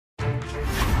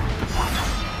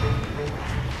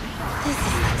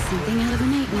Something out of a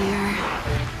nightmare.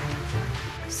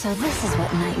 So this is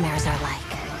what nightmares are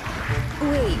like.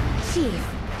 Wait, Chief,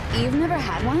 you've never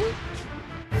had one?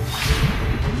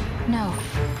 No,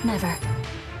 never.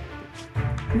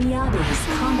 Miyabi's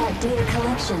combat data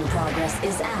collection progress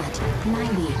is at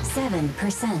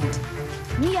 97%.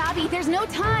 Miyabi, there's no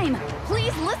time!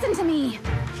 Please listen to me!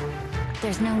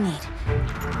 There's no need.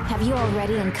 Have you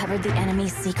already uncovered the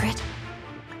enemy's secret?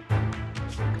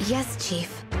 Yes,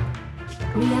 Chief.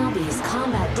 Miyabi's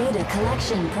combat data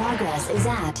collection progress is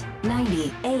at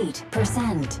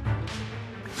 98%.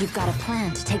 You've got a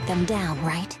plan to take them down,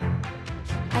 right?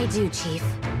 I do, Chief.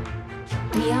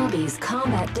 Miyabi's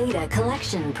combat data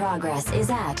collection progress is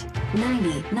at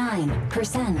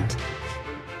 99%.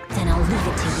 Then I'll leave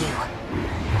it to you.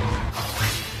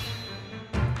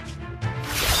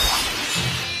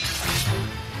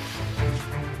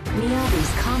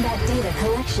 Miyabi's combat data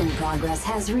collection progress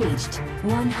has reached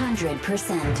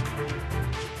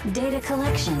 100%. Data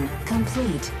collection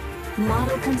complete.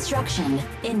 Model construction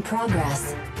in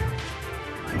progress.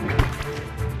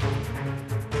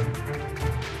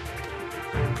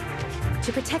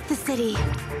 To protect the city,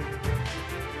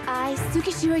 I,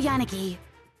 Tsukishiro Yanagi,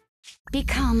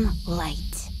 become light.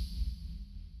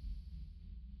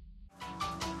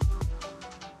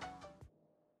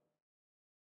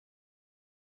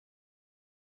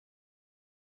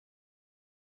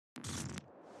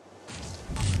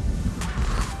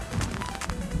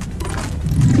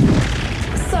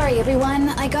 Sorry, everyone.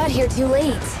 I got here too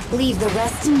late. Leave the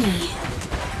rest to me.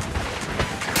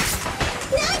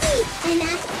 Nagi!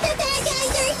 Anna, the bad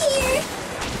guys are here!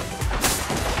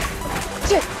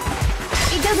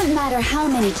 It doesn't matter how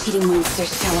many cheating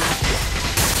monsters show up.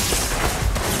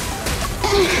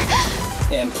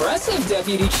 Impressive,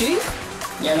 Deputy Chief.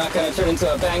 You're not gonna turn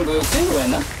into a bang boo too,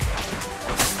 Anna.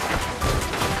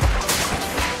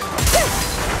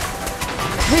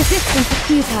 Resistance is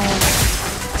futile.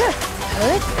 Good.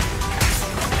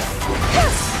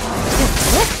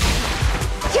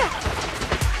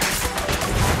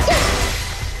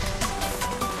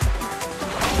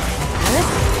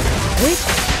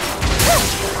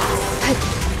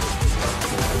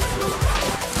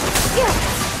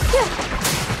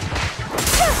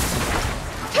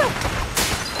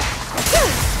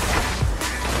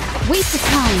 Waste of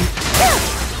time.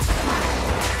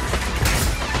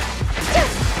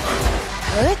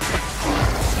 Good.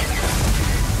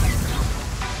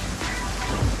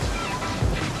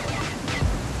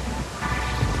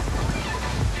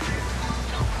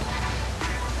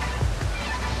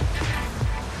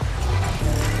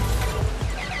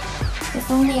 If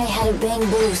only I had a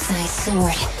bamboo-sized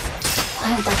sword.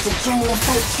 I would like to join the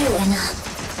fight too, Anna.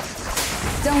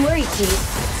 Don't worry, Chief.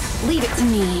 Leave it to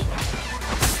me.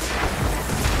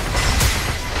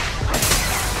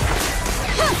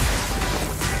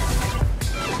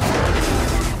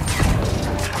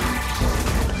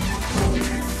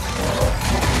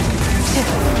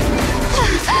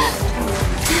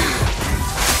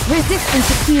 Resistance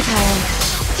is futile.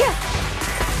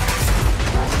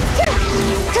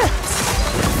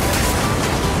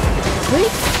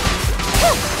 Wait.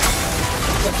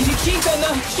 Deputy Chief,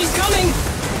 Anna! She's coming!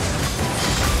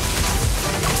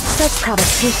 Such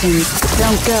provocations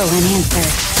don't go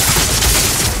unanswered.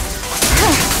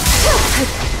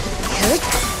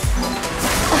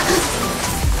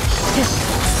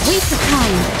 Waste of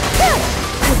time.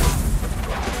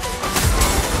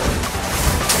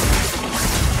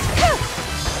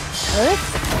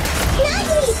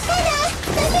 Nagi! Anna!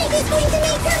 The pig is going to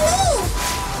make her move!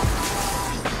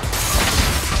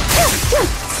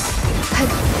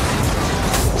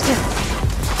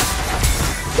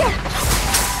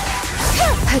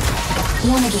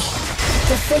 Yanagi,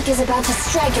 the fake is about to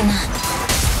strike, Anna.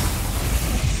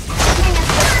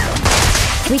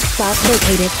 Weak spot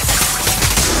located.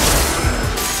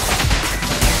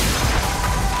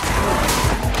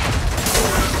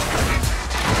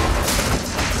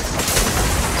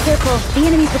 Careful, the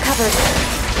enemy's recovered.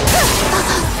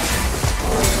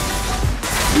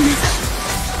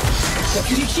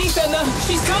 Deputy Chief, Anna!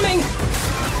 She's coming!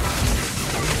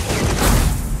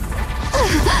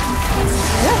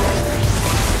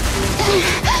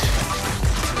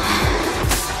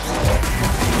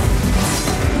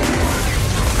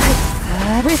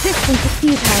 Resistance is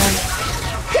futile.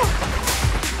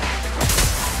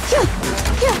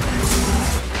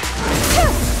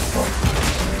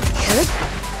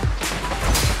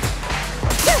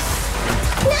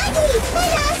 Nagi!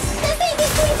 Anna! The pig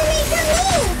is going to make her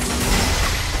move!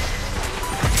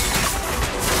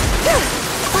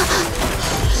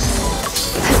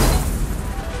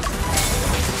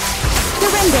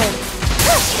 Surrender!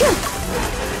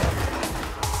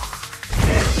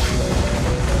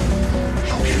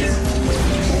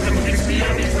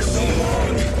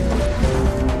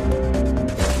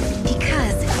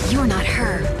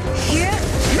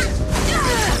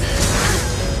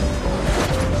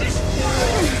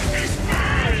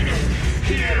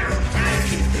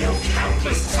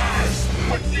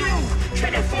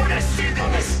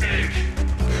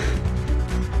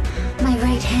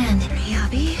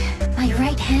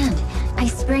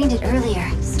 sprained it earlier,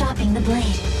 stopping the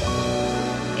blade.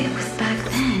 It was back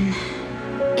then.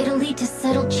 It'll lead to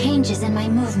subtle changes in my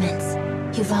movements.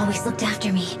 You've always looked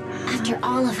after me, after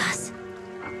all of us.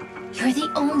 You're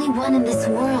the only one in this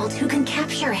world who can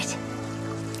capture it.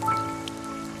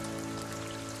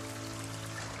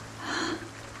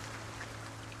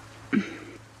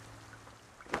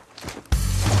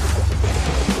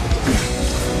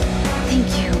 Thank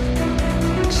you,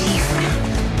 Chief.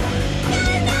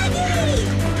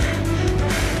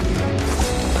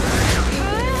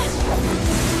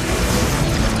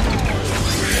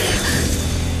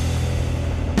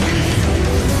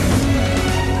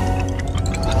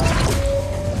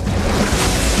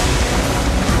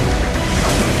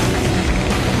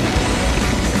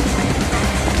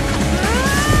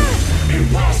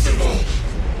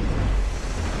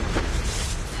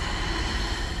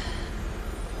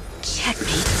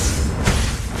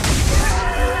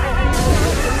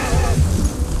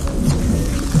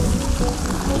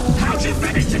 How'd you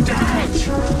manage to dodge?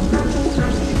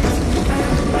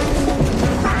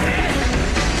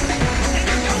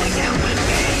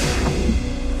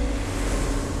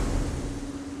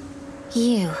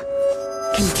 You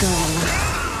can go alone.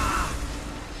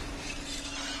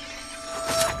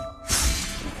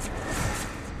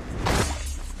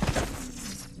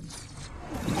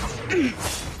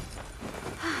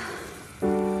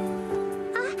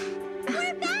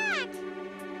 We're back!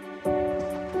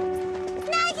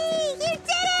 Nagi, you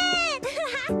did it!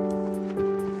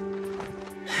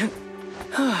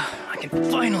 I can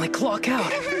finally clock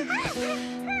out.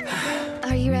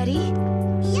 Are you ready?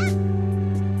 Yep.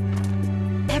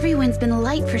 Everyone's been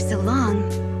light for so long.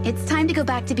 It's time to go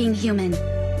back to being human.